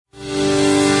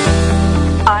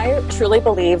truly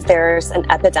believe there's an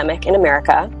epidemic in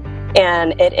America,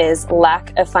 and it is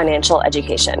lack of financial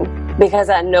education. Because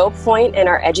at no point in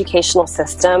our educational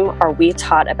system are we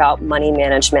taught about money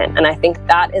management, and I think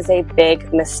that is a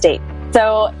big mistake.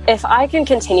 So if I can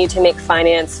continue to make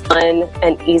finance fun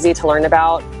and easy to learn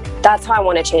about, that's how I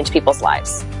want to change people's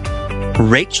lives.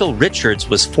 Rachel Richards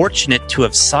was fortunate to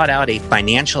have sought out a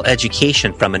financial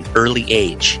education from an early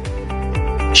age.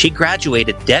 She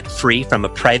graduated debt-free from a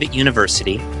private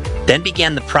university, then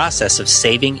began the process of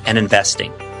saving and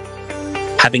investing.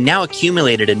 Having now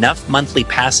accumulated enough monthly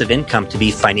passive income to be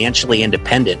financially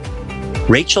independent,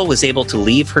 Rachel was able to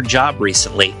leave her job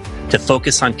recently to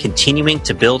focus on continuing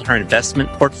to build her investment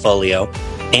portfolio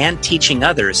and teaching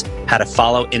others how to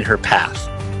follow in her path.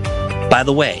 By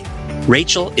the way,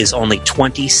 Rachel is only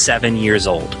 27 years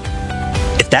old.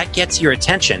 If that gets your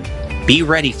attention, be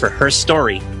ready for her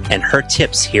story and her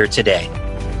tips here today.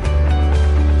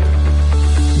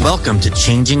 Welcome to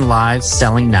Changing Lives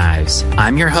Selling Knives.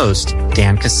 I'm your host,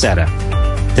 Dan Cassetta.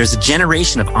 There's a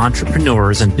generation of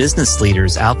entrepreneurs and business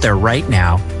leaders out there right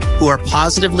now who are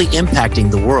positively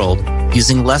impacting the world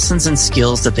using lessons and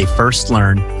skills that they first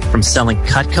learned from selling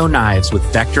Cutco knives with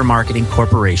Vector Marketing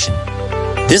Corporation.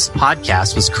 This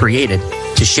podcast was created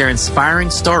to share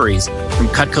inspiring stories from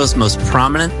Cutco's most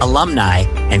prominent alumni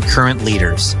and current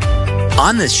leaders.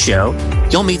 On this show,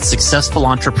 you'll meet successful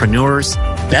entrepreneurs,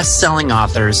 best-selling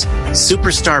authors,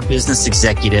 superstar business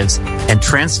executives, and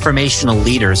transformational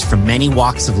leaders from many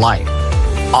walks of life.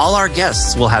 All our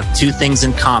guests will have two things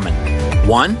in common.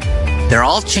 One, they're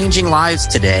all changing lives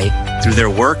today through their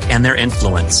work and their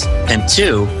influence. And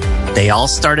two, they all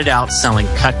started out selling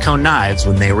Cutco knives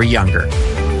when they were younger.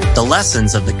 The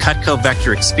lessons of the Cutco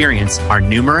Vector experience are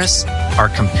numerous, are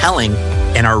compelling,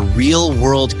 and are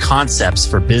real-world concepts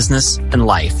for business and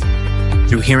life.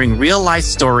 Through hearing real-life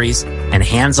stories and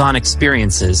hands-on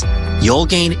experiences, you'll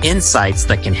gain insights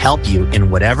that can help you in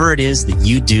whatever it is that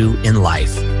you do in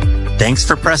life. Thanks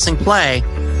for pressing play.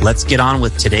 Let's get on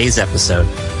with today's episode.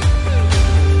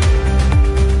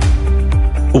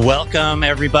 Welcome,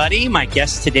 everybody. My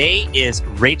guest today is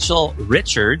Rachel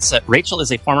Richards. Rachel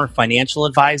is a former financial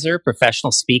advisor,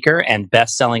 professional speaker, and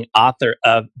best-selling author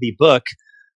of the book,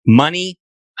 Money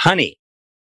Honey,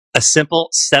 a simple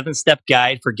 7-step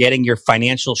guide for getting your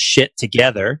financial shit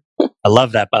together. I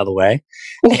love that, by the way.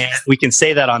 And we can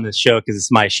say that on this show because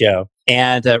it's my show.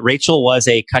 And Rachel was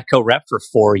a Cutco rep for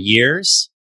 4 years.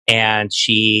 And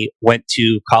she went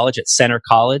to college at Center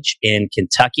College in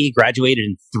Kentucky, graduated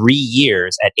in 3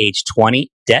 years at age 20,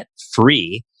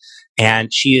 debt-free.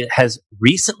 And she has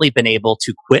recently been able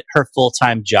to quit her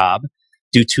full-time job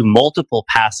due to multiple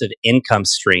passive income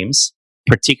streams,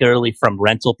 particularly from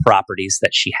rental properties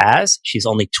that she has. She's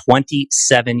only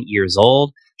 27 years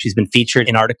old. She's been featured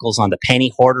in articles on the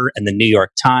Penny Hoarder and the New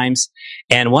York Times.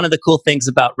 And one of the cool things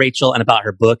about Rachel and about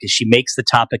her book is she makes the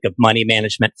topic of money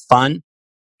management fun,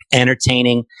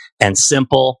 entertaining, and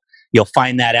simple. You'll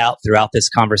find that out throughout this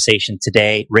conversation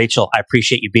today. Rachel, I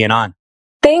appreciate you being on.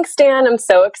 Thanks, Dan. I'm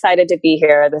so excited to be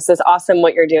here. This is awesome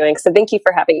what you're doing. So thank you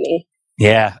for having me.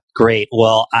 Yeah, great.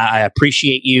 Well, I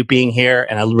appreciate you being here,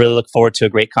 and I really look forward to a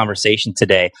great conversation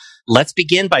today. Let's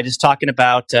begin by just talking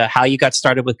about how you got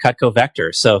started with Cutco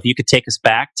Vector. So if you could take us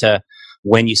back to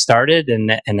when you started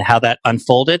and how that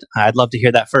unfolded, I'd love to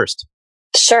hear that first.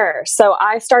 Sure. So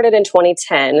I started in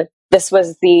 2010. This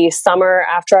was the summer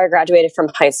after I graduated from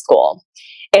high school.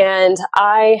 And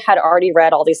I had already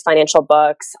read all these financial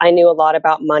books. I knew a lot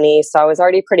about money, so I was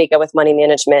already pretty good with money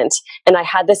management. And I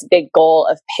had this big goal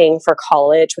of paying for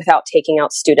college without taking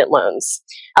out student loans.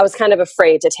 I was kind of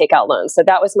afraid to take out loans. So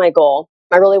that was my goal.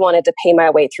 I really wanted to pay my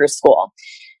way through school.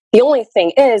 The only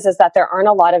thing is that there aren't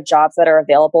a lot of jobs that are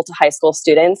available to high school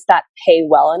students that pay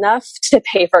well enough to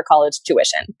pay for college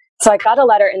tuition. So I got a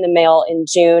letter in the mail in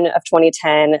June of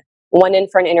 2010, went in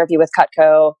for an interview with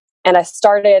Cutco, and I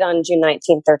started on June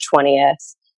 19th or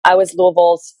 20th. I was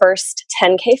Louisville's first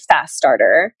 10K fast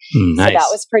starter. Nice. So that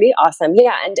was pretty awesome.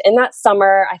 Yeah. And in that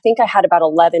summer, I think I had about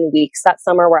 11 weeks that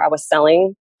summer where I was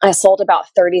selling. I sold about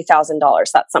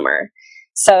 $30,000 that summer.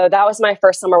 So that was my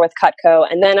first summer with Cutco.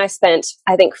 And then I spent,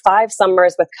 I think, 5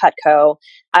 summers with Cutco.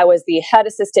 I was the head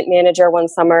assistant manager one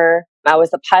summer. I was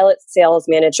the pilot sales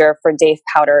manager for Dave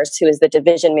Powders, who is the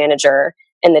division manager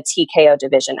in the TKO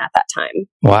division at that time.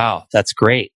 Wow, that's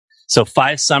great. So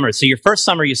 5 summers. So your first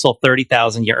summer, you sold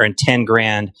 30,000. You earned 10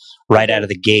 grand right out of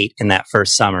the gate in that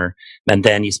first summer. And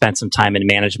then you spent some time in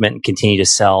management and continue to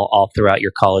sell all throughout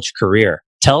your college career.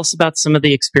 Tell us about some of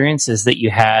the experiences that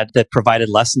you had that provided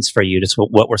lessons for you. Just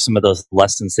what were some of those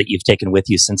lessons that you've taken with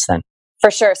you since then? For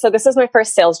sure. So this is my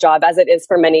first sales job, as it is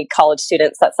for many college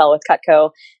students that sell with Cutco.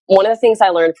 One of the things I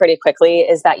learned pretty quickly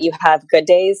is that you have good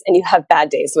days and you have bad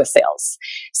days with sales.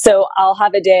 So I'll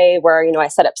have a day where, I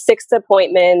set up 6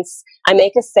 appointments. I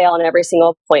make a sale on every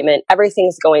single appointment.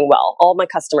 Everything's going well. All my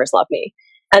customers love me.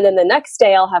 And then the next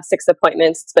day I'll have 6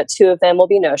 appointments, but 2 of them will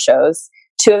be no-shows.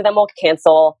 2 of them will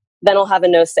cancel. Then I'll have a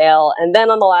no sale. And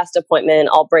then on the last appointment,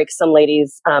 I'll break some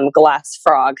lady's glass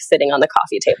frog sitting on the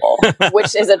coffee table,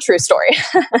 which is a true story.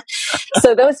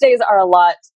 So those days are a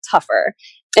lot tougher.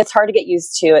 It's hard to get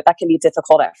used to. That can be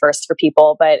difficult at first for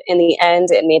people, but in the end,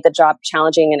 it made the job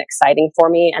challenging and exciting for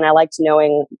me. And I liked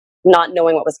not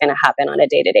knowing what was going to happen on a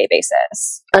day-to-day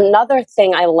basis. Another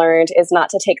thing I learned is not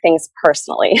to take things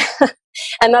personally.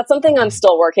 And that's something I'm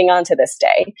still working on to this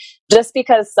day. Just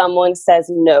because someone says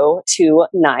no to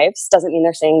knives doesn't mean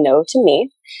they're saying no to me.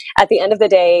 At the end of the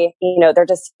day, their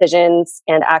decisions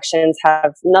and actions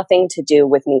have nothing to do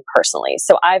with me personally.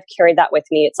 So I've carried that with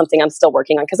me. It's something I'm still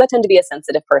working on because I tend to be a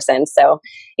sensitive person. So,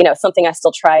 something I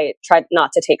still try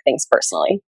not to take things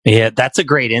personally. Yeah, that's a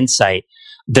great insight.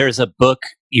 There's a book,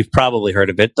 you've probably heard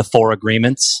of it, The Four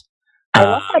Agreements. I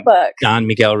love that book. Don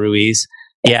Miguel Ruiz.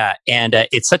 Yeah, and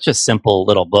it's such a simple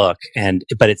little book,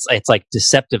 but it's like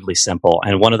deceptively simple.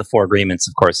 And one of the 4 agreements,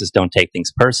 of course, is don't take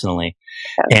things personally.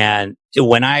 Okay. And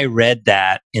when I read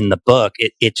that in the book,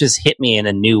 it just hit me in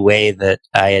a new way that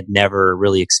I had never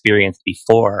really experienced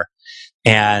before.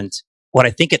 And what I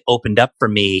think it opened up for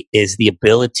me is the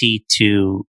ability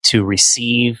to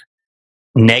receive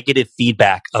negative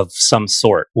feedback of some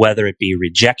sort, whether it be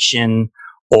rejection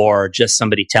or just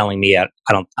somebody telling me, I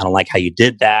don't like how you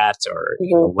did that, or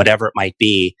whatever it might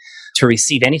be, to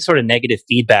receive any sort of negative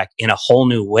feedback in a whole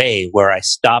new way where I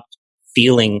stopped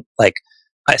feeling like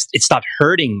it stopped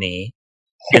hurting me,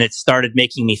 and it started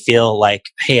making me feel like,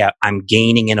 hey, I'm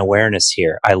gaining in awareness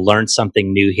here. I learned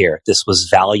something new here. This was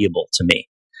valuable to me.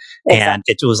 Exactly. And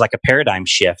it was like a paradigm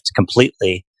shift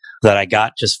completely that I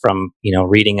got just from,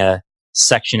 reading a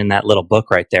section in that little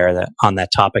book right there on that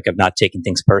topic of not taking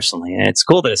things personally. And it's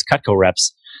cool that as Cutco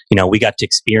reps, we got to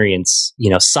experience,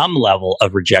 some level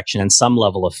of rejection and some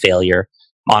level of failure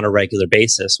on a regular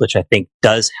basis, which I think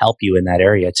does help you in that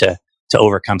area to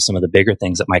overcome some of the bigger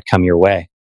things that might come your way.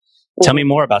 Mm-hmm. Tell me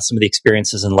more about some of the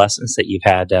experiences and lessons that you've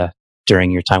had during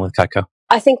your time with Cutco.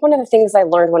 I think one of the things I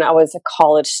learned when I was a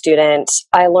college student,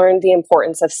 I learned the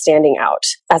importance of standing out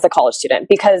as a college student,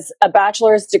 because a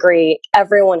bachelor's degree,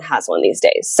 everyone has one these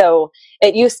days. So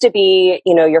it used to be,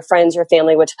 your friends, your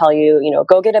family would tell you,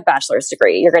 go get a bachelor's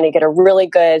degree. You're going to get a really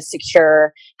good,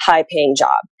 secure, high paying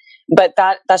job. But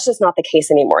that's just not the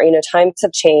case anymore. Times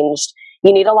have changed.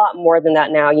 You need a lot more than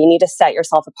that now. You need to set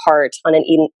yourself apart on an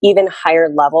even higher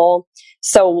level.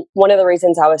 So one of the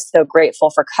reasons I was so grateful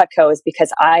for Cutco is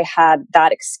because I had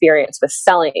that experience with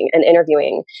selling and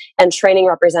interviewing and training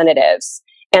representatives.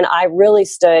 And I really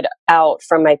stood out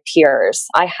from my peers.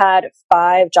 I had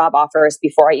 5 job offers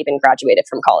before I even graduated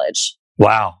from college.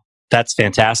 Wow, that's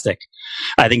fantastic.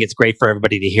 I think it's great for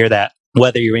everybody to hear that,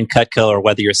 whether you're in Cutco or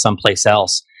whether you're someplace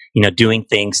else. Doing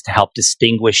things to help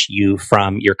distinguish you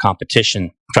from your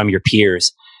competition, from your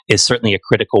peers, is certainly a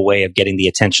critical way of getting the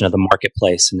attention of the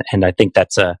marketplace. And I think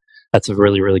that's a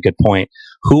really, really good point.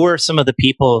 Who are some of the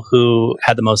people who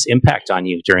had the most impact on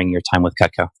you during your time with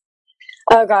Cutco?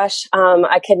 Oh gosh,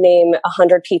 I could name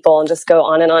 100 people and just go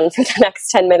on and on for the next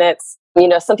 10 minutes.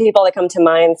 Some people that come to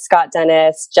mind: Scott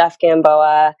Dennis, Jeff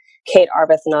Gamboa, Kate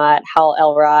Arbuthnot, Hal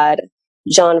Elrod,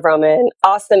 John Vroman,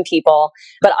 awesome people.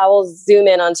 But I will zoom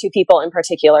in on 2 people in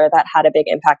particular that had a big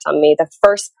impact on me. The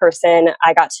first person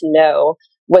I got to know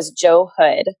was Joe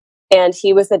Hood, and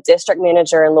he was the district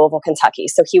manager in Louisville, Kentucky.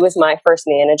 So he was my first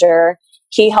manager.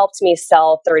 He helped me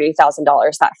sell $30,000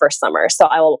 that first summer. So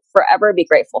I will forever be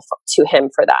grateful to him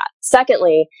for that.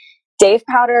 Secondly, Dave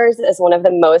Powders is one of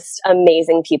the most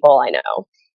amazing people I know.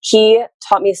 He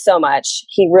taught me so much.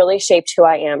 He really shaped who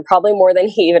I am, probably more than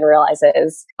he even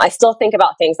realizes. I still think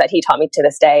about things that he taught me to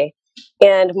this day.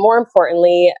 And more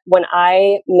importantly, when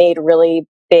I made really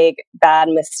big, bad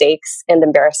mistakes and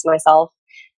embarrassed myself,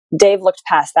 Dave looked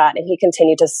past that and he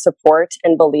continued to support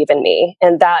and believe in me.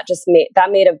 And that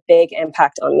made a big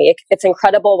impact on me. It's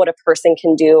incredible what a person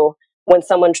can do when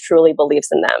someone truly believes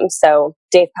in them. So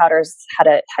Dave Powders had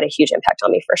a huge impact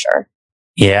on me for sure.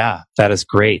 Yeah, that is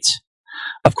great.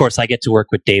 Of course, I get to work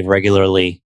with Dave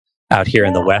regularly out here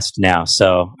in the West now,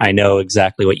 so I know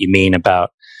exactly what you mean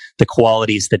about the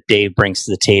qualities that Dave brings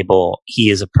to the table. He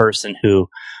is a person who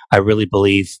I really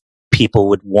believe people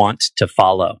would want to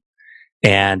follow.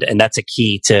 And that's a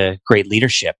key to great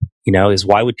leadership, is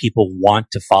why would people want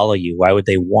to follow you? Why would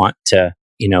they want to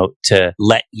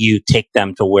let you take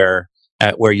them to where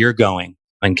where you're going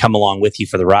and come along with you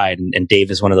for the ride. And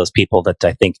Dave is one of those people that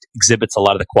I think exhibits a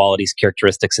lot of the qualities,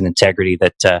 characteristics, and integrity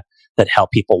that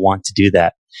help people want to do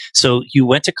that. So you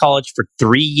went to college for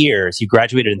 3 years. You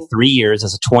graduated in 3 years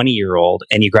as a 20-year-old,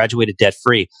 and you graduated debt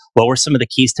free. What were some of the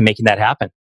keys to making that happen?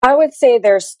 I would say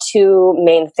there's two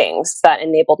main things that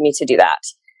enabled me to do that.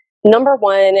 Number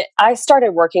one, I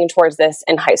started working towards this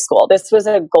in high school. This was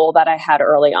a goal that I had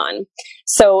early on.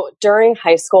 So during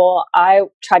high school, I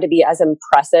tried to be as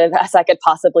impressive as I could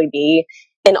possibly be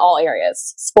in all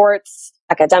areas: sports,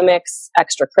 academics,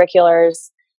 extracurriculars,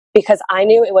 because I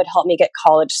knew it would help me get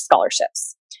college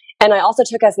scholarships. And I also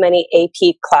took as many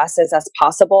AP classes as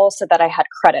possible so that I had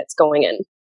credits going in.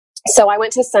 So I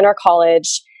went to Center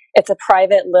College. It's a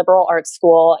private liberal arts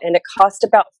school, and it cost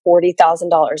about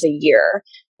 $40,000 a year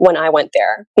when I went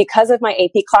there. Because of my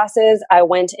AP classes, I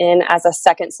went in as a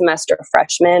second semester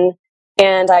freshman,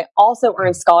 and I also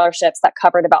earned scholarships that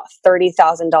covered about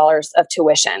 $30,000 of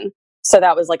tuition. So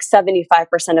that was like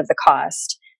 75% of the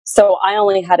cost. So I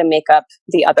only had to make up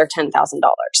the other $10,000.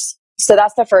 So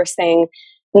that's the first thing.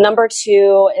 Number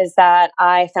two is that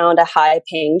I found a high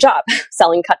paying job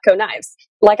selling Cutco knives.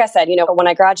 Like I said, when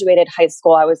I graduated high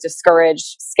school, I was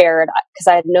discouraged, scared,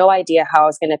 because I had no idea how I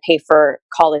was going to pay for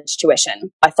college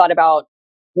tuition. I thought about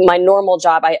my normal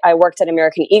job. I worked at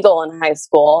American Eagle in high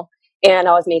school, and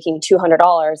I was making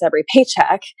 $200 every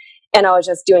paycheck. And I was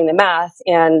just doing the math,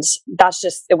 and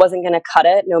it wasn't going to cut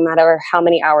it no matter how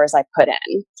many hours I put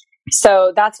in.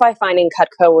 So that's why finding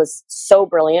Cutco was so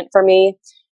brilliant for me,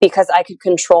 because I could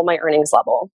control my earnings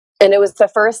level. And it was the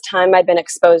first time I'd been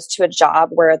exposed to a job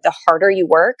where the harder you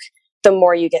work, the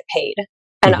more you get paid.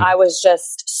 And I was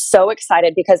just so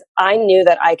excited because I knew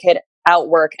that I could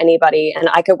outwork anybody and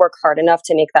I could work hard enough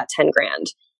to make that 10 grand.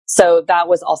 So that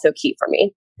was also key for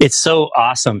me. It's so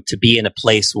awesome to be in a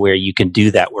place where you can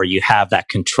do that, where you have that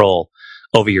control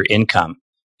over your income.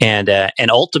 And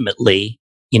ultimately,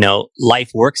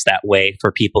 life works that way for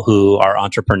people who are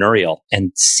entrepreneurial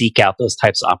and seek out those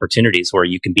types of opportunities where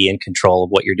you can be in control of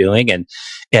what you're doing. And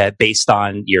based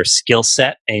on your skill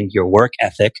set and your work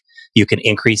ethic, you can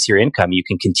increase your income. You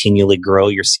can continually grow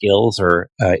your skills or,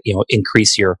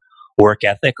 increase your work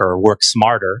ethic or work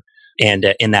smarter.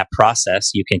 And in that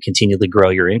process, you can continually grow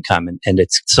your income. And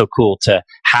it's so cool to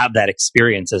have that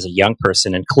experience as a young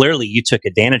person. And clearly you took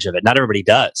advantage of it. Not everybody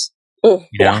does.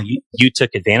 You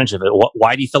took advantage of it.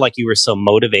 Why do you feel like you were so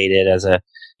motivated as a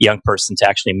young person to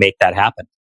actually make that happen?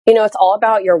 It's all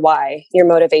about your why, your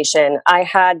motivation. I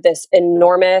had this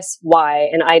enormous why,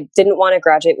 and I didn't want to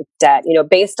graduate with debt.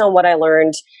 Based on what I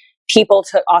learned, people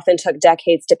often took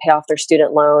decades to pay off their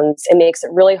student loans. It makes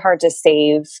it really hard to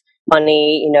save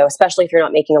money, especially if you're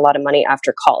not making a lot of money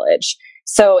after college.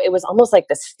 So it was almost like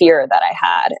this fear that I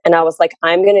had. And I was like,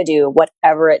 I'm going to do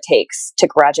whatever it takes to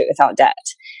graduate without debt.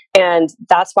 And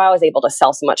that's why I was able to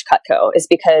sell so much Cutco, is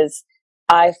because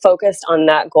I focused on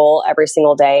that goal every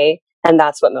single day. And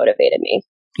that's what motivated me.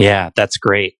 Yeah, that's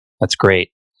great. That's great.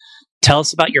 Tell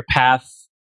us about your path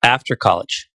after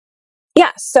college.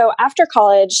 Yeah. So after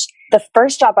college, the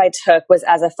first job I took was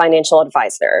as a financial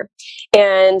advisor.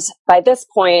 And by this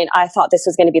point, I thought this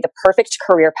was going to be the perfect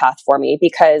career path for me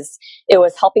because it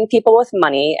was helping people with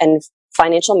money and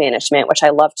financial management, which I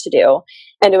love to do.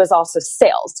 And it was also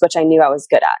sales, which I knew I was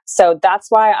good at. So that's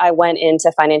why I went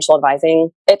into financial advising.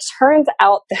 It turns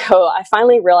out, though, I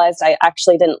finally realized I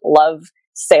actually didn't love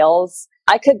sales.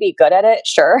 I could be good at it,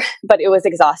 sure, but it was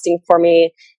exhausting for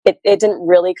me. It didn't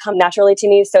really come naturally to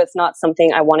me, so it's not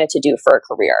something I wanted to do for a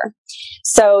career.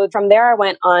 So from there, I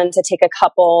went on to take a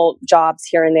couple jobs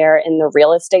here and there in the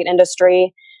real estate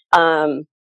industry.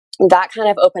 That kind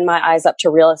of opened my eyes up to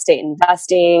real estate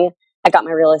investing. I got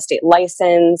my real estate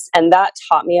license, and that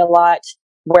taught me a lot,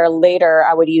 where later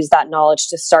I would use that knowledge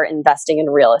to start investing in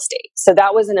real estate. So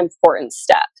that was an important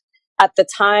step. At the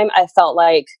time, I felt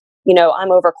like, I'm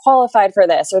overqualified for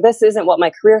this, or this isn't what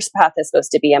my career path is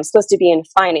supposed to be. I'm supposed to be in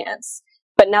finance.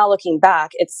 But now looking back,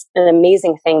 it's an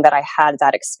amazing thing that I had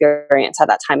that experience at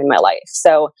that time in my life.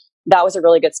 So that was a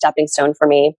really good stepping stone for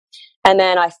me. And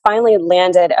then I finally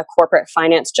landed a corporate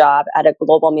finance job at a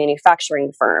global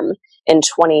manufacturing firm in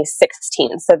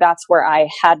 2016. So that's where I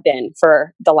had been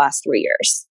for the last 3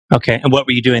 years. Okay. And what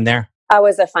were you doing there? I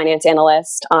was a finance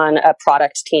analyst on a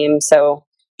product team. So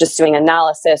just doing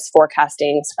analysis,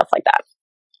 forecasting, stuff like that.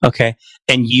 Okay.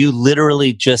 And you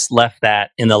literally just left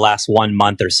that in the last 1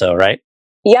 month or so, right?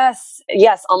 Yes,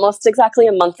 almost exactly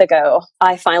a month ago.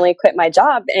 I finally quit my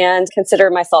job and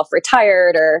consider myself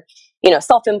retired or,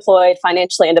 self-employed,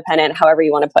 financially independent, however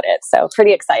you want to put it. So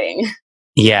pretty exciting.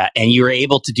 Yeah. And you were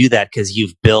able to do that because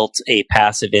you've built a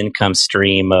passive income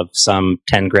stream of some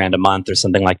 10 grand a month or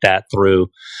something like that through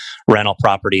rental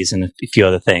properties and a few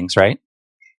other things, right?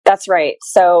 That's right.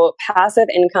 So passive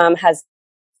income has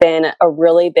been a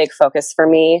really big focus for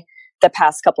me the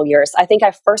past couple years. I think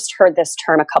I first heard this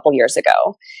term a couple years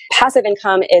ago. Passive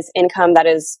income is income that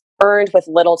is earned with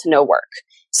little to no work.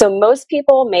 So most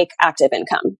people make active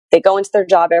income. They go into their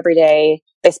job every day,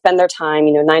 they spend their time,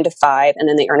 9 to 5, and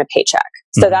then they earn a paycheck.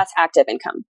 So that's active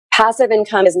income. Passive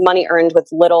income is money earned with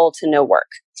little to no work.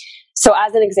 So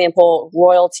as an example,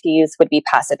 royalties would be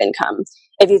passive income.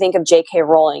 If you think of J.K.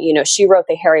 Rowling, she wrote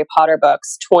the Harry Potter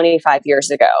books 25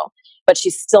 years ago, but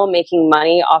she's still making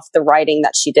money off the writing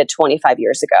that she did 25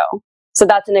 years ago. So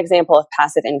that's an example of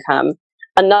passive income.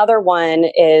 Another one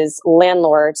is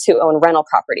landlords who own rental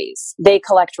properties. They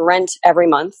collect rent every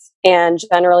month, and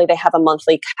generally they have a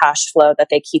monthly cash flow that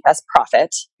they keep as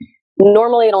profit.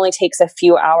 Normally it only takes a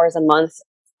few hours a month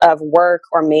of work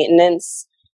or maintenance.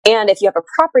 And if you have a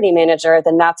property manager,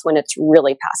 then that's when it's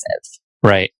really passive.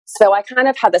 Right. So I kind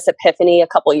of had this epiphany a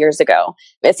couple years ago.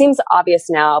 It seems obvious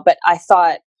now, but I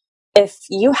thought if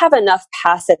you have enough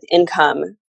passive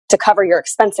income to cover your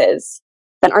expenses,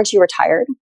 then aren't you retired?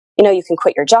 You can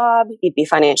quit your job, you'd be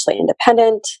financially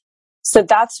independent. So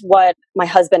that's what my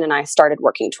husband and I started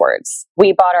working towards.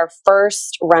 We bought our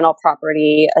first rental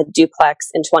property, a duplex,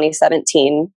 in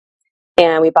 2017,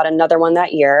 and we bought another one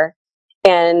that year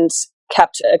and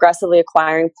kept aggressively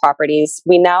acquiring properties.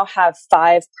 We now have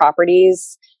 5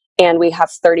 properties and we have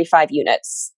 35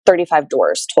 units, 35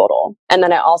 doors total. And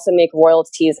then I also make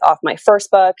royalties off my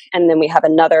first book. And then we have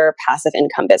another passive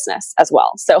income business as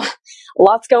well. So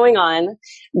lots going on.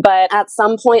 But at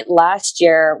some point last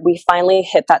year, we finally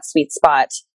hit that sweet spot.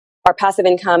 Our passive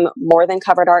income more than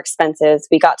covered our expenses.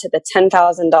 We got to the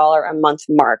 $10,000 a month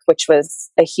mark, which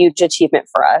was a huge achievement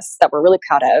for us that we're really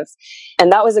proud of.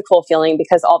 And that was a cool feeling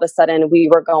because all of a sudden we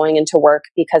were going into work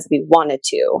because we wanted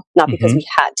to, not because we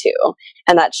had to.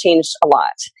 And that changed a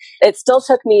lot. It still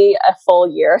took me a full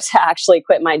year to actually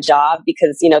quit my job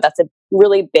because, that's a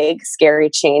really big,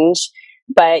 scary change.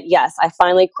 But yes, I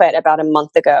finally quit about a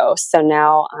month ago. So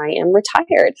now I am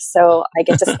retired. So I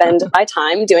get to spend my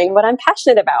time doing what I'm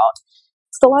passionate about.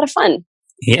 It's a lot of fun.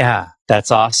 Yeah,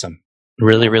 that's awesome.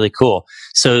 Really, really cool.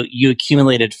 So you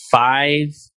accumulated 5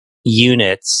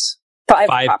 units, 5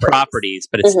 properties,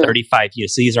 but it's 35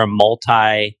 units. So these are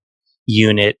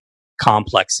multi-unit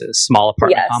complexes, small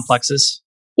apartment complexes?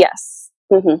 Yes.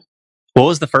 Mm-hmm. What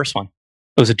was the first one?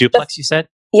 It was a duplex, you said?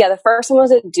 Yeah, the first one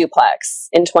was a duplex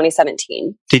in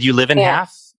 2017. Did you live in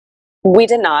half? We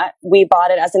did not. We bought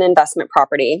it as an investment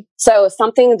property. So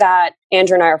something that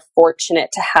Andrew and I are fortunate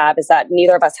to have is that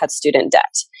neither of us had student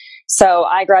debt. So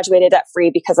I graduated debt free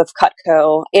because of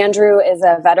Cutco. Andrew is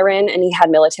a veteran and he had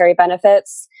military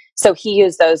benefits. So he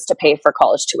used those to pay for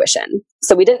college tuition.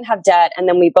 So we didn't have debt. And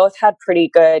then we both had pretty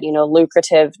good,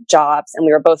 lucrative jobs, and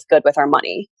we were both good with our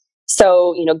money.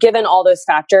 So, given all those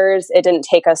factors, it didn't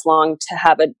take us long to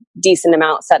have a decent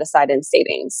amount set aside in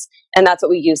savings. And that's what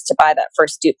we used to buy that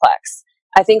first duplex.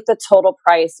 I think the total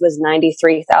price was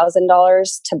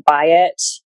 $93,000 to buy it,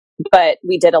 but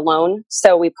we did a loan.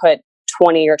 So we put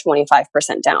 20 or 25%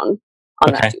 down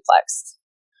on that duplex.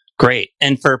 Great.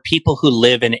 And for people who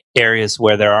live in areas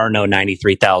where there are no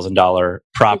 $93,000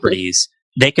 properties,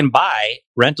 they can buy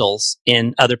rentals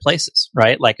in other places,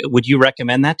 right? Like, would you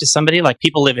recommend that to somebody? Like,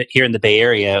 people live here in the Bay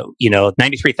Area,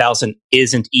 $93,000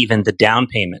 isn't even the down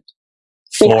payment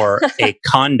for a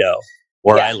condo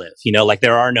where I live. Like,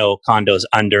 there are no condos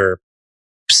under,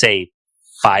 say,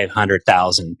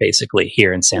 500,000 basically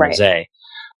here in San Jose.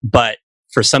 But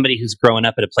for somebody who's growing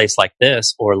up at a place like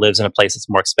this or lives in a place that's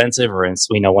more expensive or in,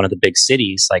 one of the big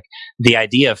cities, like the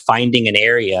idea of finding an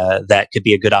area that could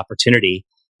be a good opportunity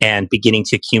and beginning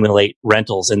to accumulate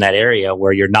rentals in that area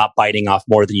where you're not biting off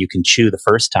more than you can chew the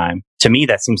first time. To me,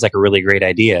 that seems like a really great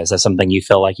idea. Is that something you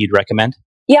feel like you'd recommend?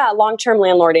 Yeah, long-term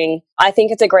landlording. I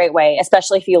think it's a great way,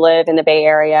 especially if you live in the Bay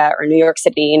Area or New York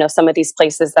City, some of these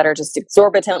places that are just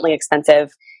exorbitantly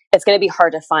expensive. It's going to be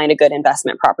hard to find a good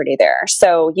investment property there.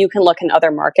 So you can look in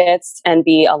other markets and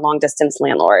be a long-distance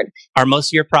landlord. Are most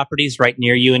of your properties right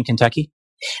near you in Kentucky?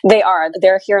 They are.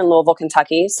 They're here in Louisville,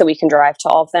 Kentucky, so we can drive to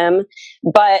all of them.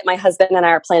 But my husband and I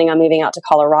are planning on moving out to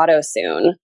Colorado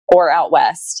soon or out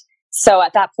west. So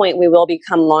at that point, we will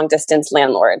become long distance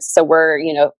landlords. So we're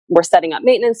setting up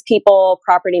maintenance people,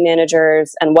 property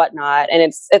managers, and whatnot. And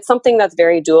it's something that's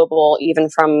very doable even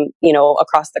from,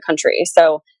 across the country.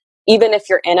 So even if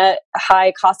you're in a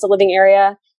high cost of living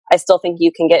area, I still think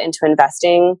you can get into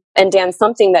investing. And Dan,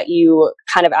 something that you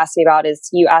kind of asked me about is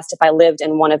you asked if I lived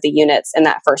in one of the units in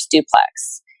that first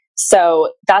duplex.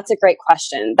 So that's a great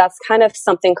question. That's kind of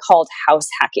something called house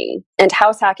hacking. And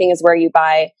house hacking is where you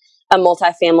buy a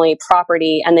multifamily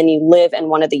property and then you live in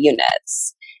one of the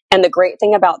units. And the great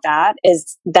thing about that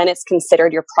is then it's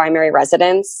considered your primary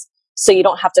residence. So you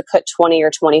don't have to put 20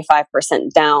 or 25%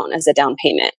 down as a down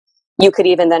payment. You could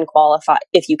even then qualify,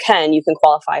 if you can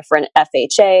qualify for an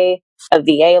FHA, a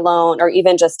VA loan, or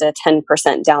even just a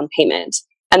 10% down payment.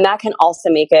 And that can also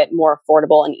make it more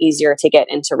affordable and easier to get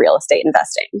into real estate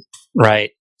investing.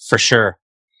 Right, for sure.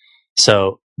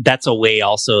 So that's a way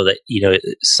also that,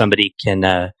 somebody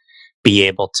can be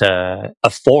able to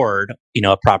afford,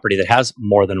 a property that has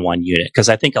more than one unit. Because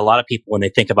I think a lot of people, when they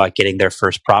think about getting their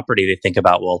first property, they think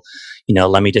about, well,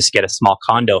 let me just get a small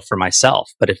condo for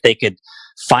myself. But if they could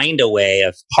find a way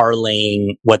of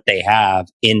parlaying what they have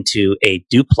into a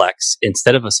duplex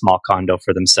instead of a small condo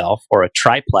for themselves, or a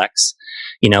triplex,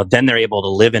 then they're able to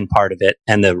live in part of it,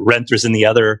 and the renters in the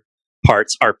other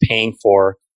parts are paying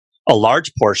for a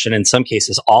large portion, in some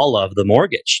cases all of the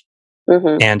mortgage.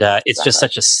 Mm-hmm. And it's just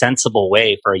such a sensible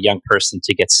way for a young person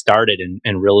to get started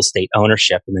in real estate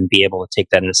ownership, and then be able to take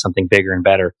that into something bigger and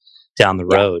better down the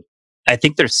road. I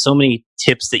think there's so many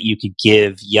tips that you could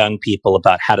give young people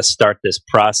about how to start this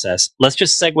process. Let's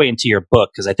just segue into your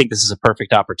book, because I think this is a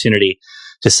perfect opportunity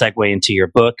to segue into your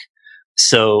book.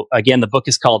 So again, the book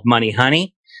is called Money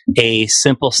Honey, a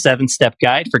simple 7-step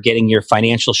guide for getting your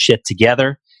financial shit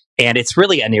together. And it's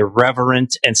really an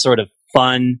irreverent and sort of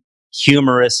fun,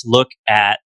 humorous look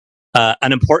at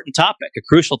an important topic, a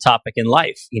crucial topic in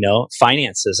life,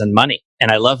 finances and money.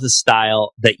 And I love the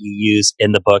style that you use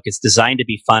in the book. It's designed to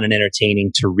be fun and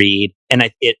entertaining to read.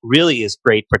 And it really is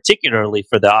great, particularly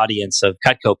for the audience of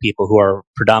Cutco people who are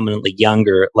predominantly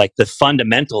younger. Like, the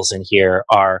fundamentals in here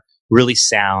are really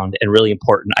sound and really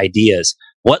important ideas.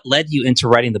 What led you into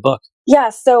writing the book? Yeah,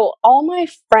 so all my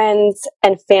friends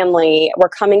and family were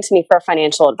coming to me for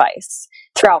financial advice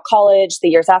throughout college, the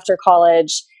years after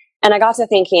college. And I got to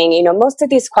thinking, most of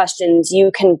these questions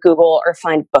you can Google or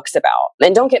find books about.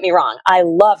 And don't get me wrong, I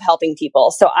love helping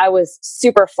people. So I was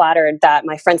super flattered that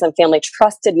my friends and family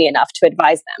trusted me enough to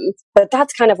advise them. But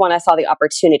that's kind of when I saw the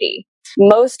opportunity.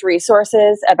 Most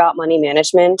resources about money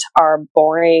management are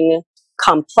boring,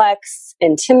 complex,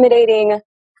 intimidating.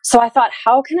 So I thought,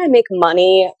 how can I make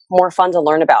money more fun to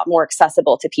learn about, more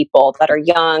accessible to people that are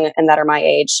young and that are my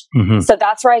age? Mm-hmm. So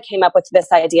that's where I came up with this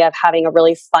idea of having a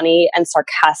really funny and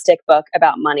sarcastic book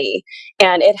about money.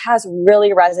 And it has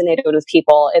really resonated with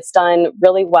people. It's done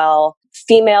really well.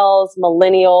 Females,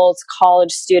 millennials,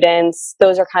 college students,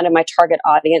 those are kind of my target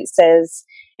audiences.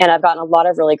 And I've gotten a lot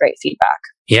of really great feedback.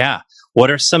 Yeah. What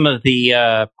are some of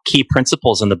the key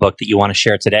principles in the book that you want to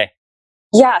share today?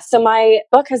 Yeah, so my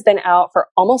book has been out for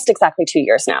almost exactly 2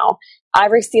 years now.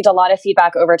 I've received a lot of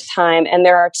feedback over time, and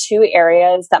there are 2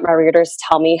 areas that my readers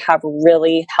tell me have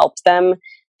really helped them.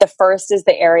 The first is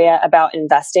the area about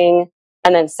investing,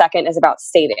 and then second is about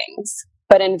savings.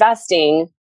 But investing,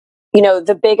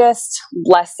 the biggest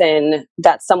lesson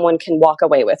that someone can walk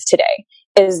away with today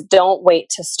is don't wait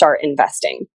to start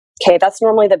investing. Okay, that's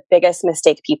normally the biggest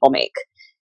mistake people make.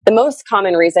 The most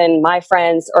common reason my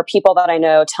friends or people that I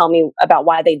know tell me about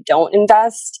why they don't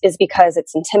invest is because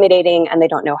it's intimidating and they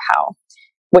don't know how,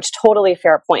 which totally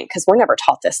fair point, because we're never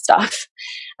taught this stuff.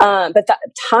 But that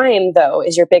time, though,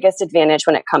 is your biggest advantage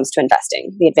when it comes to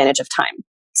investing, the advantage of time.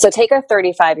 So take a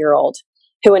 35-year-old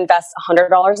who invests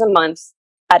 $100 a month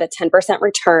at a 10%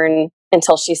 return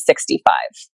until she's 65.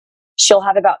 She'll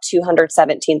have about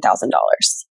 $217,000.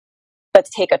 But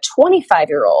take a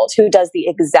 25-year-old who does the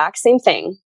exact same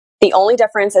thing. The only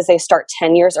difference is they start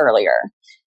 10 years earlier.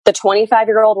 The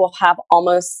 25-year-old will have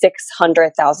almost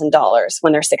 $600,000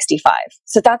 when they're 65.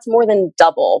 So that's more than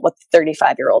double what the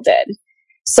 35-year-old did.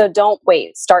 So don't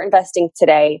wait. Start investing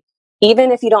today.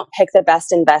 Even if you don't pick the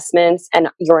best investments and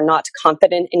you're not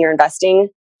confident in your investing,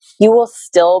 you will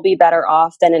still be better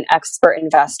off than an expert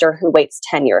investor who waits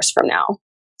 10 years from now.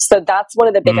 So that's one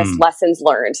of the biggest lessons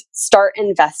learned. Start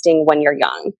investing when you're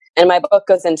young. And my book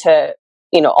goes into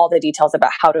all the details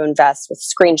about how to invest with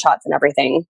screenshots and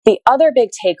everything. The other big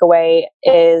takeaway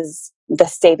is the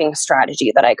saving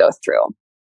strategy that I go through.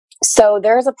 So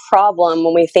there's a problem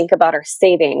when we think about our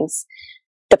savings.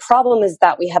 The problem is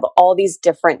that we have all these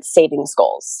different savings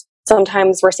goals.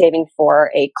 Sometimes we're saving for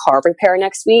a car repair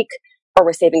next week, or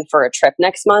we're saving for a trip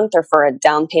next month, or for a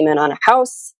down payment on a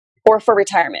house, or for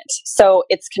retirement. So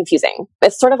it's confusing.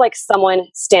 It's sort of like someone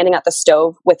standing at the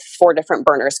stove with 4 different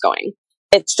burners going.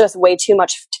 It's just way too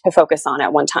much to focus on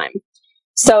at one time.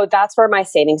 So that's where my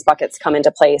savings buckets come into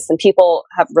place. And people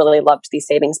have really loved these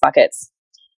savings buckets.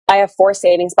 I have 4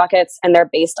 savings buckets, and they're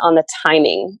based on the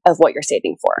timing of what you're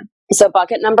saving for. So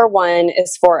bucket number one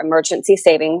is for emergency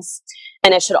savings,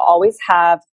 and it should always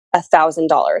have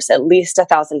 $1,000, at least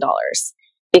 $1,000,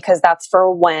 because that's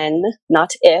for when,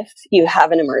 not if, you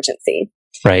have an emergency.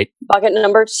 Right. Bucket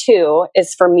number two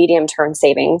is for medium-term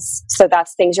savings. So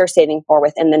that's things you're saving for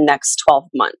within the next 12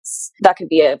 months. That could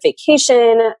be a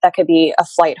vacation. That could be a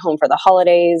flight home for the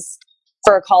holidays.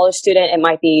 For a college student, it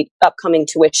might be upcoming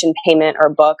tuition payment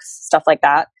or books, stuff like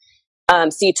that.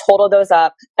 So you total those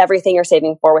up, everything you're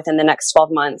saving for within the next 12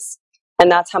 months.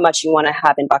 And that's how much you want to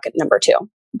have in bucket number two.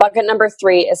 Bucket number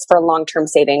three is for long-term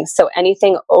savings. So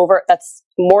anything over that's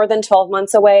more than 12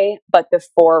 months away, but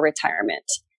before retirement.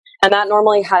 And that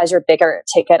normally has your bigger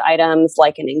ticket items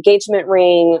like an engagement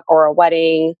ring or a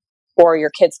wedding or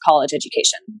your kids' college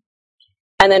education.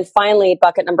 And then finally,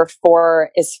 bucket number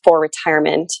four is for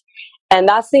retirement. And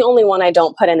that's the only one I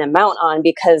don't put an amount on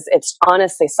because it's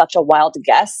honestly such a wild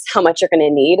guess how much you're going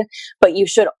to need. But you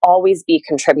should always be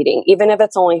contributing. Even if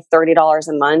it's only $30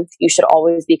 a month, you should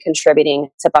always be contributing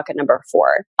to bucket number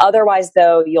four. Otherwise,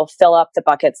 though, you'll fill up the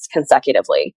buckets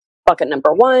consecutively. Bucket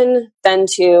number one, then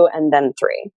two, and then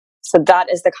three. So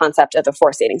that is the concept of the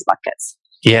four savings buckets.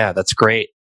 Yeah, that's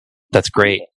great. That's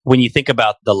great. When you think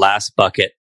about the last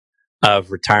bucket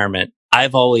of retirement,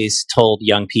 I've always told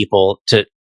young people to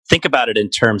think about it in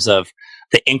terms of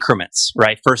the increments,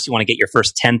 right? First, you want to get your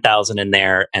first 10,000 in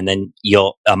there, and then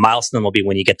a milestone will be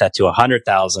when you get that to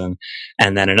 100,000,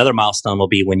 and then another milestone will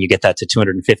be when you get that to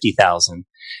 250,000.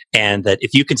 And that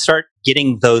if you can start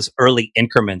getting those early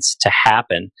increments to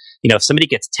happen, if somebody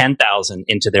gets 10,000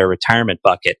 into their retirement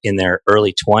bucket in their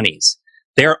early 20s,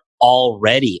 they're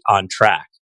already on track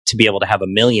to be able to have $1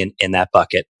 million in that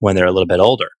bucket when they're a little bit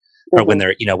older, or when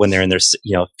they're in their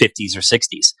 50s or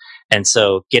 60s. And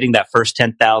so getting that first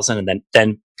 10,000, and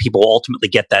then people ultimately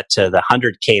get that to the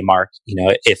 100K mark.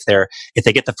 If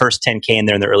they get the first 10K and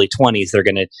they're in their early 20s,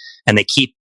 and they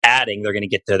keep adding, they're going to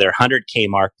get to their 100K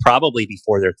mark probably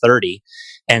before they're 30.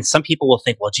 And some people will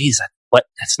think, well, geez,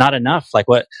 that's not enough. Like,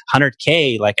 what,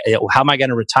 100K? Like, how am I going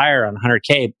to retire on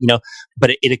 100K?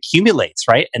 But it accumulates,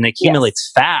 right? And it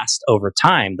accumulates fast over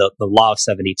time. The law of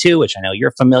 72, which I know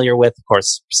you're familiar with, of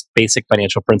course, basic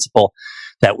financial principle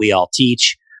that we all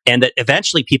teach. And that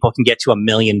eventually people can get to $1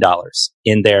 million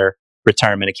in their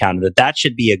retirement account. And that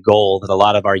should be a goal that a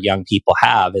lot of our young people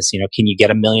have is, can you get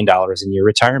 $1 million in your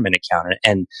retirement account?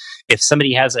 And if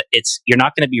somebody has you're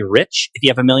not going to be rich if you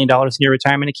have $1 million in your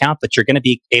retirement account, but you're going to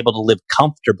be able to live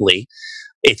comfortably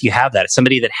if you have that.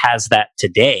 Somebody that has that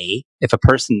today, if a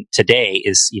person today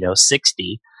is,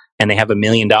 60 and they have $1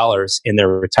 million in their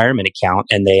retirement account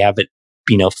and they have it,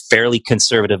 fairly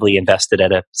conservatively invested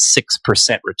at a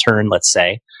 6% return, let's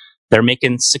say, they're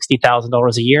making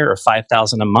 $60,000 a year or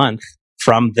 $5,000 a month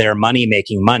from their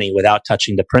making money without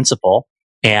touching the principal.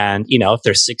 And, if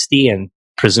they're 60 and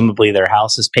presumably their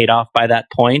house is paid off by that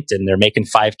point and they're making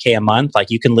 $5K a month, like,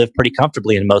 you can live pretty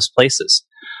comfortably in most places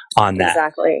on that.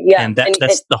 Exactly. Yeah. And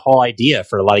that's the whole idea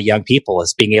for a lot of young people,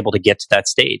 is being able to get to that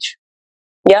stage.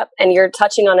 Yep. And you're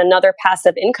touching on another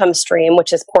passive income stream,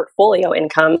 which is portfolio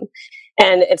income.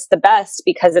 And it's the best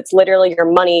because it's literally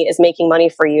your money is making money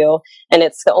for you. And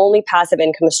it's the only passive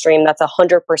income stream that's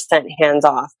 100% hands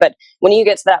off. But when you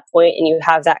get to that point and you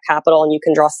have that capital and you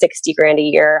can draw 60 grand a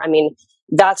year,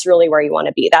 that's really where you want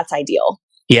to be. That's ideal.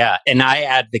 Yeah. And I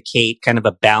advocate kind of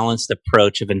a balanced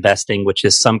approach of investing, which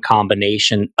is some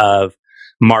combination of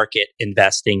market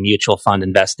investing, mutual fund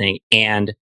investing,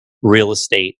 and real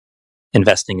estate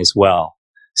investing as well.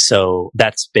 So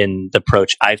that's been the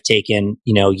approach I've taken,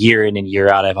 year in and year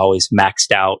out. I've always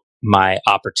maxed out my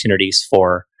opportunities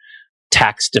for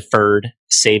tax deferred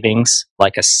savings,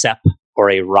 like a SEP or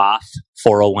a Roth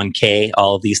 401k,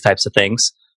 all of these types of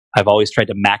things. I've always tried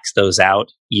to max those out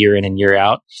year in and year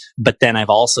out. But then I've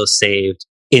also saved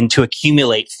to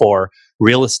accumulate for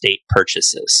real estate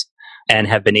purchases, and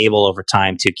have been able over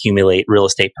time to accumulate real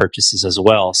estate purchases as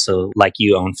well. So like,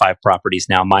 you own 5 properties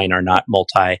now. Mine are not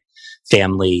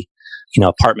multi-family,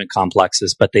 apartment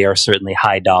complexes, but they are certainly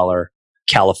high dollar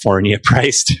California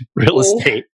priced real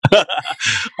estate.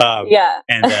 Yeah.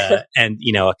 And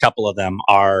a couple of them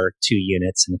are 2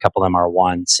 units and a couple of them are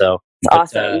 1. So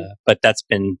awesome. But that's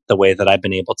been the way that I've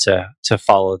been able to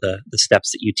follow the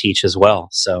steps that you teach as well.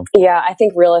 So yeah, I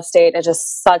think real estate is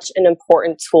just such an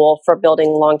important tool for building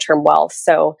long-term wealth.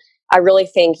 So I really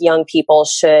think young people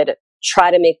should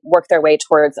try to work their way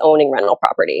towards owning rental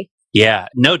property. Yeah,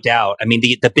 no doubt.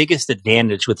 The biggest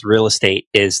advantage with real estate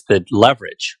is the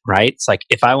leverage, right? It's like,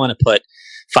 if I want to put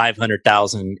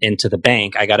 500,000 into the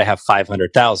bank, I got to have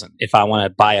 500,000. If I want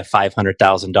to buy a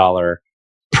 $500,000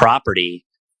 property,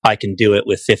 I can do it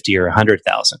with 50 or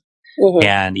 100,000. Mm-hmm.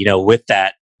 And, with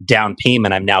that down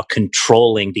payment, I'm now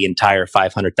controlling the entire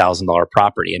 $500,000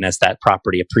 property. And as that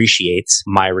property appreciates,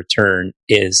 my return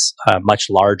is much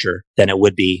larger than it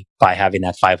would be by having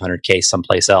that 500K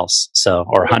someplace else. So,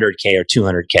 or 100K or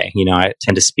 200K. I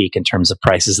tend to speak in terms of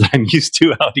prices that I'm used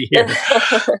to out here,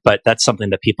 but that's something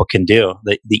that people can do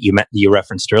that you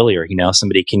referenced earlier.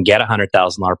 Somebody can get a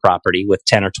 $100,000 property with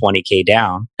 10 or 20K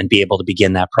down and be able to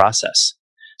begin that process.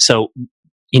 So,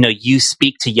 you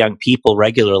speak to young people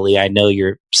regularly. I know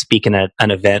you're speaking at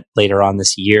an event later on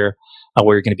this year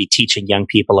where you're going to be teaching young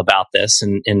people about this.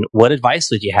 And what advice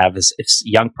would you have if a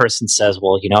young person says,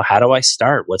 well, how do I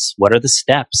start? What are the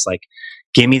steps? Like,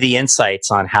 give me the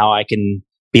insights on how I can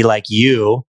be like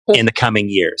you in the coming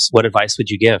years. What advice would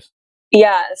you give?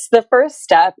 Yes. The first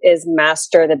step is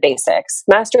master the basics.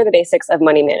 Master the basics of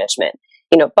money management.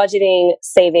 Budgeting,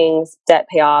 savings, debt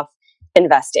payoff,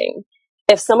 investing.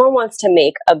 If someone wants to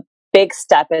make a big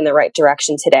step in the right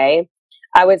direction today,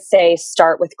 I would say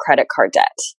start with credit card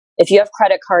debt. If you have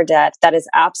credit card debt, that is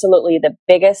absolutely the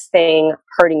biggest thing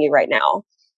hurting you right now.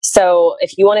 So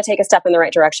if you want to take a step in the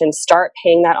right direction, start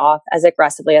paying that off as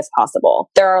aggressively as possible.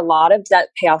 There are a lot of debt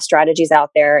payoff strategies out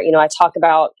there. I talk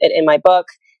about it in my book.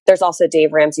 There's also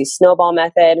Dave Ramsey's snowball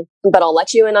method, but I'll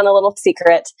let you in on a little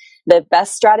secret. The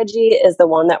best strategy is the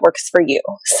one that works for you.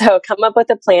 So come up with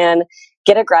a plan,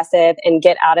 get aggressive, and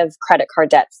get out of credit card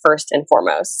debt first and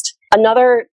foremost.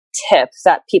 Another tip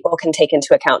that people can take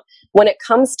into account when it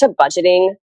comes to budgeting,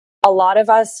 a lot of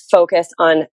us focus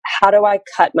on how do I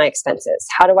cut my expenses?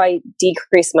 How do I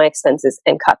decrease my expenses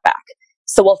and cut back?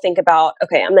 So we'll think about,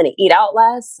 okay, I'm going to eat out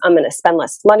less. I'm going to spend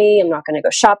less money. I'm not going to go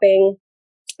shopping.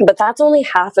 But that's only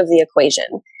half of the equation.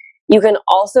 You can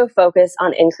also focus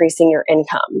on increasing your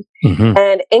income. Mm-hmm.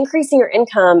 And increasing your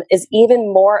income is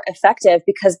even more effective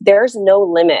because there's no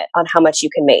limit on how much you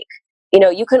can make.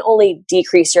 You can only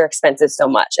decrease your expenses so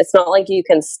much. It's not like you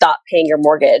can stop paying your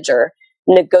mortgage or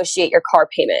negotiate your car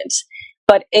payment,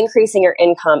 but increasing your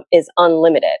income is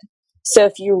unlimited. So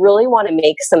if you really want to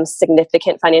make some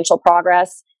significant financial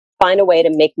progress, find a way to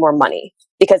make more money,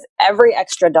 because every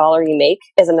extra dollar you make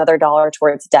is another dollar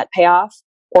towards debt payoff,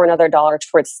 or another dollar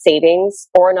towards savings,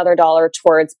 or another dollar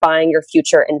towards buying your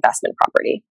future investment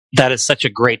property. That is such a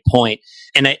great point.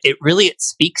 And it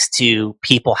speaks to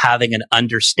people having an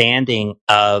understanding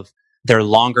of their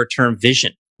longer term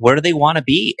vision. Where do they want to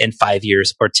be in 5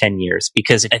 years or 10 years?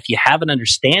 Because if you have an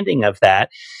understanding of that,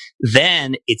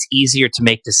 then it's easier to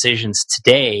make decisions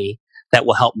today that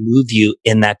will help move you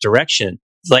in that direction.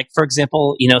 Like, for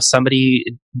example, somebody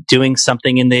doing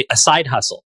something a side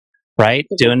hustle, right?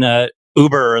 Mm-hmm. Doing a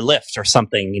Uber or Lyft or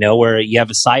something, where you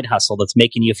have a side hustle that's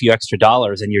making you a few extra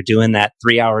dollars and you're doing that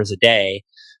 3 hours a day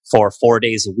for 4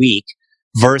 days a week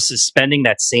versus spending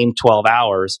that same 12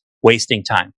 hours wasting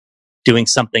time doing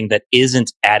something that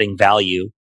isn't adding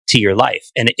value to your life.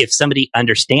 And if somebody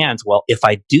understands, well, if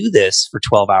I do this for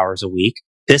 12 hours a week,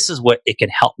 this is what it can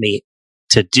help me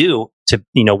to do,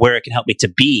 where it can help me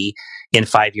to be in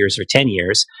 5 years or 10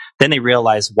 years, then they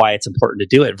realize why it's important to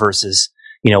do it versus,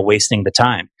 wasting the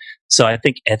time. So I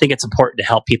think it's important to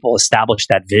help people establish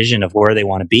that vision of where they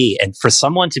want to be. And for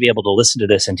someone to be able to listen to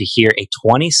this and to hear a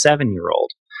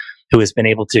 27-year-old who has been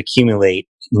able to accumulate,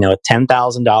 a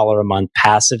 $10,000 a month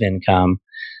passive income,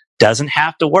 doesn't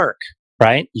have to work,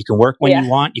 right? You can work when you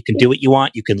want, you can do what you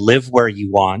want, you can live where you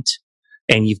want,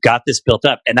 and you've got this built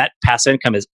up. And that passive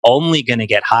income is only going to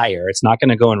get higher. It's not going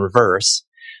to go in reverse.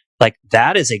 Like,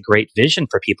 that is a great vision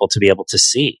for people to be able to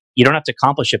see. You don't have to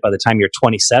accomplish it by the time you're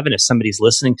 27. If somebody's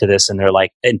listening to this and they're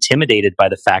like intimidated by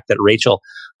the fact that Rachel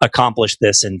accomplished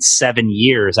this in 7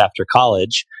 years after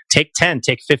college, take 10,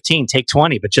 take 15, take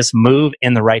 20, but just move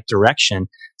in the right direction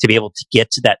to be able to get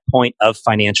to that point of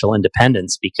financial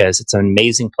independence, because it's an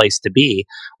amazing place to be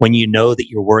when you know that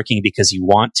you're working because you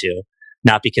want to,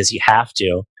 not because you have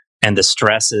to. And the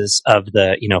stresses of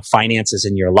the, finances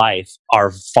in your life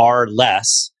are far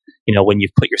less, when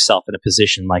you've put yourself in a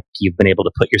position like you've been able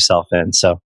to put yourself in.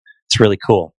 So it's really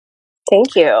cool.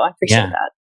 Thank you. I appreciate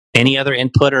that. Any other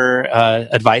input or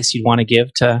advice you'd want to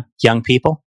give to young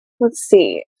people? Let's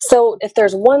see. So if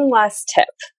there's one last tip,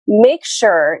 make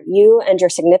sure you and your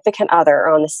significant other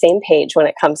are on the same page when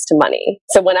it comes to money.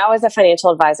 So when I was a financial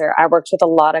advisor, I worked with a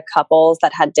lot of couples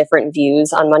that had different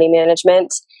views on money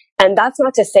management. And that's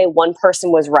not to say one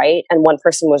person was right and one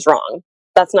person was wrong.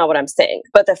 That's not what I'm saying.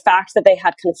 But the fact that they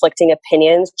had conflicting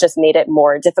opinions just made it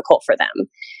more difficult for them.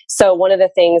 So one of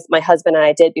the things my husband and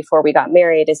I did before we got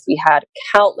married is we had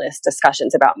countless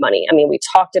discussions about money. I mean, we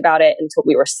talked about it until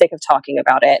we were sick of talking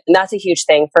about it. And that's a huge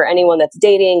thing for anyone that's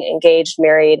dating, engaged,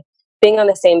 married. being on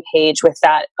the same page with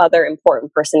that other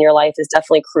important person in your life is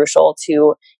definitely crucial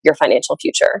to your financial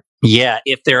future. Yeah.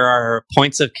 If there are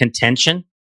points of contention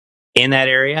in that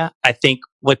area, I think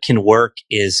what can work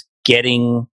is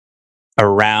getting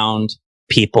around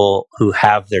people who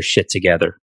have their shit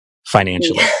together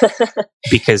financially.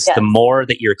 Because Yes. the more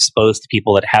that you're exposed to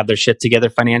people that have their shit together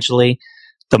financially,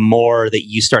 the more that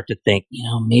you start to think,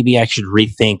 maybe I should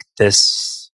rethink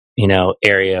this,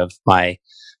 area of my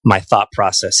thought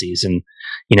processes. And,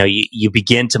 you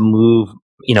begin to move,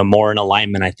 more in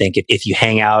alignment. I think if you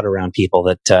hang out around people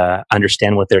that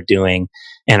understand what they're doing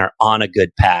and are on a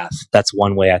good path, that's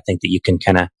one way I think that you can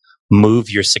kind of move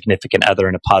your significant other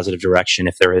in a positive direction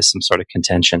if there is some sort of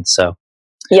contention. So,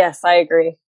 yes, I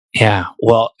agree. Yeah.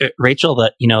 Well, Rachel,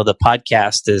 the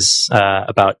podcast is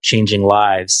about changing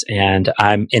lives. And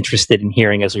I'm interested in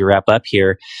hearing as we wrap up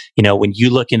here, when you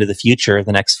look into the future,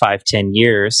 the next 5-10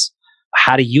 years,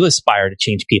 how do you aspire to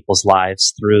change people's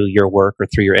lives through your work or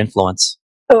through your influence?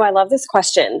 Oh, I love this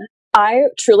question. I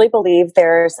truly believe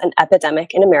there's an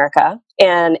epidemic in America,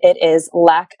 and it is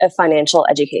lack of financial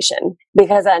education.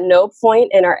 Because at no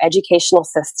point in our educational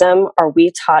system are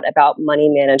we taught about money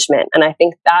management. And I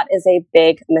think that is a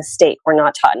big mistake. We're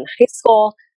not taught in high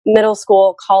school, middle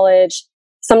school, college.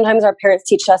 Sometimes our parents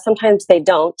teach us, sometimes they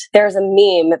don't. There's a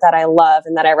meme that I love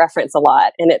and that I reference a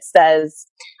lot, and it says,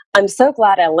 "I'm so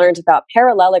glad I learned about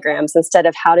parallelograms instead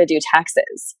of how to do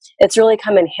taxes. It's really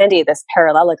come in handy this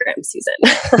parallelogram season."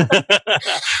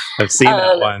 I've seen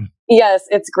that one. Yes,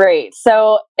 it's great.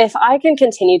 So if I can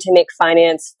continue to make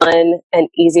finance fun and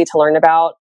easy to learn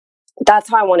about, that's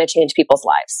how I want to change people's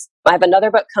lives. I have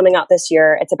another book coming out this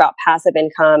year. It's about passive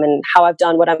income and how I've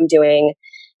done what I'm doing.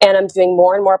 And I'm doing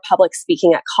more and more public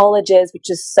speaking at colleges, which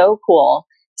is so cool.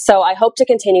 So I hope to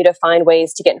continue to find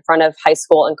ways to get in front of high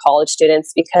school and college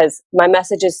students because my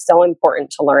message is so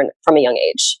important to learn from a young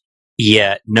age.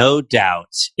 Yeah, no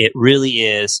doubt. It really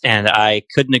is. And I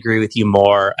couldn't agree with you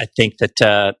more. I think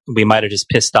that we might have just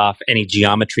pissed off any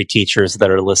geometry teachers that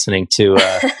are listening to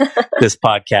this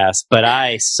podcast. But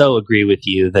I so agree with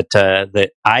you that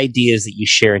the ideas that you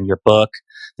share in your book,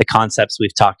 the concepts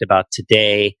we've talked about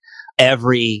today,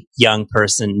 every young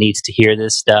person needs to hear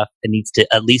this stuff and needs to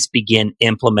at least begin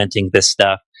implementing this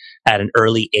stuff at an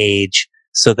early age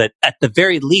so that at the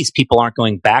very least people aren't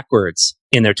going backwards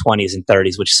in their 20s and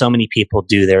 30s, which so many people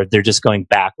do. They're just going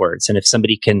backwards. And if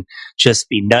somebody can just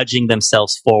be nudging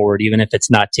themselves forward, even if it's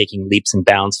not taking leaps and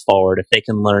bounds forward, if they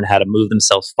can learn how to move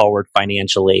themselves forward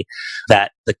financially,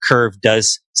 that the curve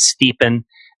does steepen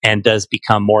and does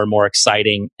become more and more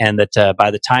exciting. And that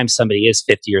by the time somebody is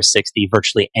 50 or 60,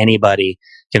 virtually anybody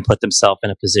can put themselves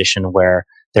in a position where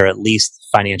they're at least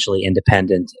financially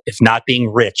independent. If not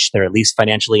being rich, they're at least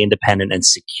financially independent and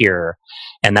secure.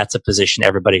 And that's a position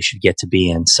everybody should get to be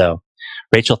in. So,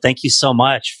 Rachel, thank you so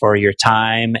much for your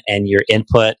time and your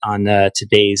input on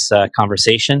today's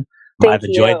conversation. I've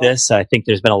enjoyed this. I think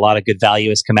there's been a lot of good value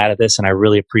has come out of this, and I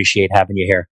really appreciate having you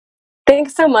here.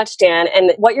 Thanks so much, Dan.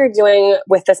 And what you're doing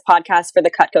with this podcast for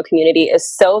the Cutco community is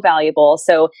so valuable.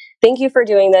 So thank you for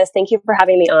doing this. Thank you for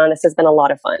having me on. This has been a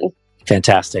lot of fun.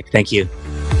 Fantastic. Thank you.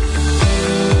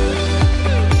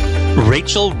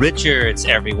 Rachel Richards,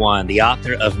 everyone, the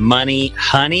author of Money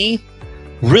Honey.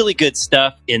 Really good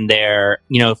stuff in there.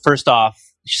 First off,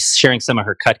 sharing some of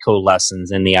her Cutco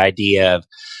lessons and the idea of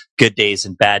good days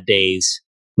and bad days,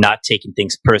 not taking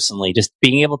things personally, just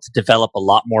being able to develop a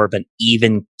lot more of an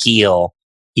even keel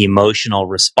emotional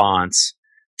response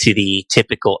to the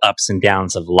typical ups and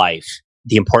downs of life.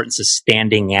 The importance of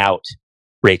standing out,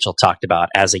 Rachel talked about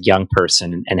as a young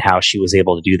person and how she was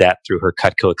able to do that through her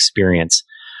Cutco experience.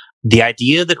 The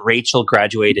idea that Rachel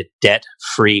graduated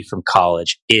debt-free from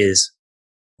college is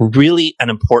really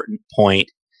an important point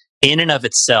in and of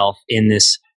itself in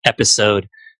this episode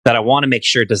that I want to make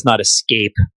sure does not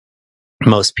escape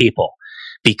most people,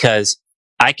 because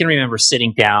I can remember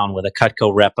sitting down with a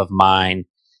Cutco rep of mine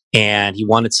and he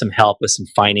wanted some help with some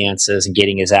finances and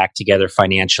getting his act together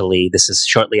financially. This is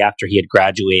shortly after he had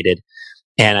graduated.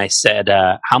 And I said,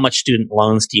 how much student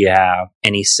loans do you have?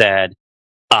 And he said,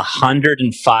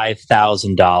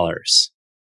 $105,000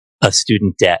 of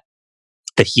student debt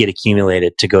that he had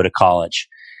accumulated to go to college.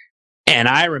 And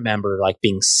I remember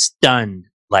being stunned,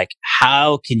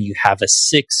 how can you have a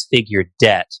 6-figure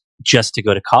debt just to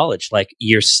go to college?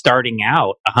 You're starting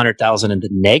out $100,000 in the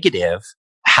negative.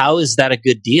 How is that a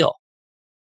good deal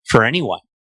for anyone?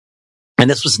 And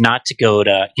this was not to go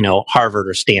to, Harvard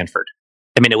or Stanford.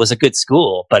 I mean, it was a good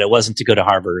school, but it wasn't to go to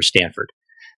Harvard or Stanford.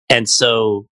 And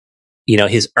so,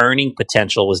 his earning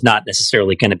potential was not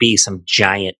necessarily going to be some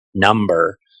giant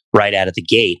number right out of the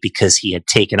gate because he had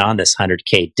taken on this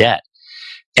 100K debt.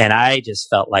 And I just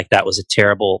felt like that was a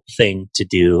terrible thing to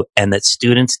do, and that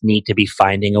students need to be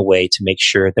finding a way to make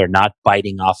sure they're not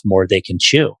biting off more they can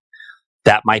chew.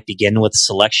 That might begin with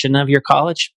selection of your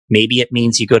college. Maybe it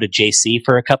means you go to JC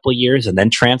for a couple of years and then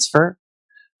transfer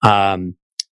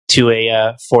to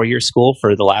a four-year school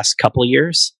for the last couple of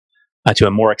years, to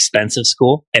a more expensive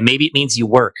school. And maybe it means you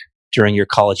work during your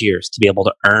college years to be able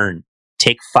to earn.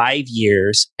 Take 5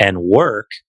 years and work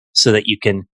so that you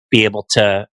can be able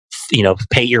to,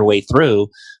 pay your way through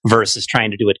versus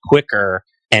trying to do it quicker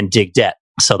and dig debt.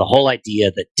 So the whole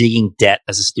idea that digging debt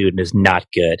as a student is not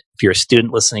good. If you're a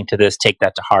student listening to this, take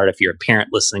that to heart. If you're a parent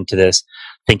listening to this,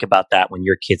 think about that when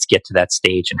your kids get to that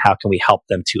stage, and how can we help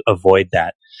them to avoid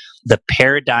that? The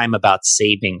paradigm about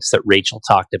savings that Rachel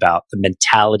talked about, the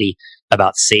mentality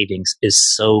about savings,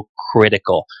 is so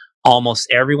critical. Almost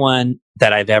everyone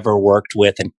that I've ever worked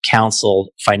with and counseled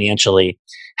financially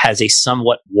has a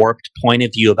somewhat warped point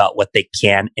of view about what they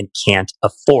can and can't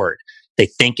afford. They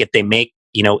think if they make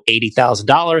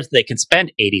 $80,000, they can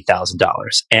spend $80,000.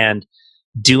 And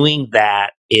doing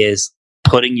that is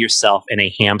putting yourself in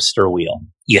a hamster wheel.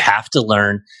 You have to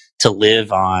learn to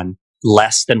live on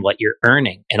less than what you're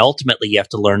earning. And ultimately, you have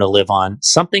to learn to live on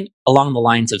something along the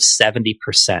lines of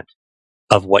 70%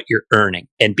 of what you're earning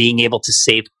and being able to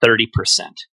save 30%.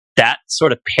 That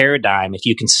sort of paradigm, if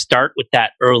you can start with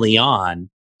that early on,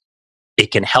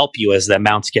 it can help you as the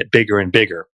amounts get bigger and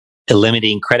bigger.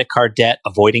 Eliminating credit card debt,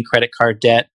 avoiding credit card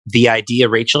debt. The idea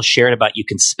Rachel shared about you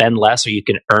can spend less or you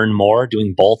can earn more.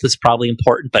 Doing both is probably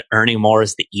important, but earning more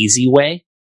is the easy way.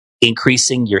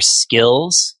 Increasing your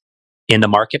skills in the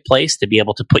marketplace to be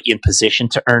able to put you in position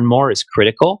to earn more is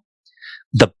critical.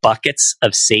 The buckets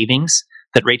of savings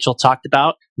that Rachel talked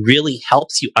about really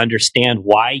helps you understand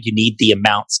why you need the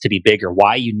amounts to be bigger,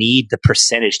 why you need the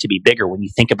percentage to be bigger. When you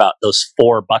think about those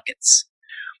 4 buckets,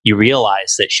 you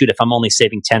realize that, shoot, if I'm only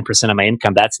saving 10% of my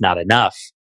income, that's not enough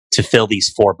to fill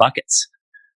these 4 buckets,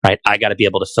 right? I got to be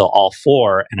able to fill all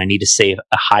 4, and I need to save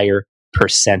a higher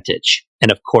percentage.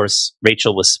 And of course,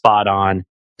 Rachel was spot on.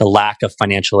 The lack of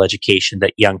financial education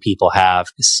that young people have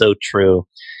is so true.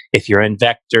 If you're in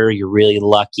Vector, you're really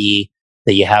lucky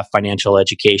that you have financial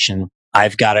education.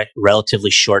 I've got a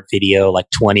relatively short video, like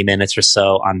 20 minutes or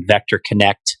so, on Vector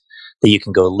Connect that you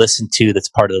can go listen to. That's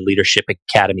part of the Leadership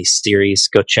Academy series.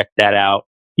 Go check that out.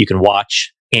 You can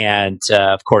watch. And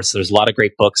of course, there's a lot of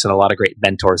great books and a lot of great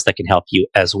mentors that can help you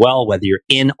as well, whether you're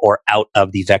in or out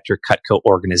of the Vector Cutco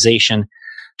organization.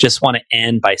 Just want to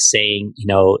end by saying,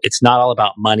 it's not all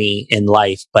about money in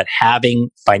life, but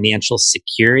having financial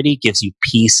security gives you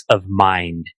peace of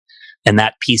mind. And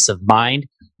that peace of mind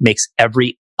makes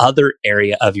every other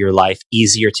area of your life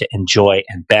easier to enjoy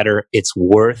and better. It's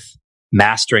worth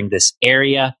mastering this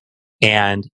area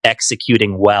and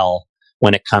executing well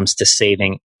when it comes to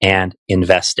saving and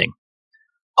investing.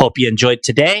 Hope you enjoyed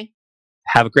today.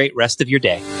 Have a great rest of your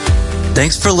day.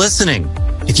 Thanks for listening.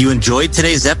 If you enjoyed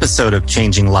today's episode of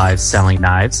Changing Lives Selling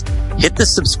Knives, hit the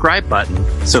subscribe button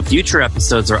so future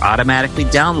episodes are automatically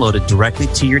downloaded directly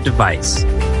to your device.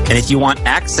 And if you want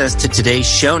access to today's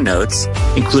show notes,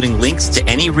 including links to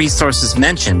any resources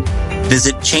mentioned,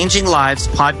 visit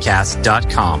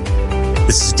changinglivespodcast.com.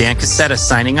 This is Dan Cassetta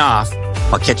signing off.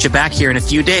 I'll catch you back here in a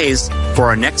few days for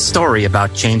our next story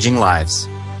about changing lives.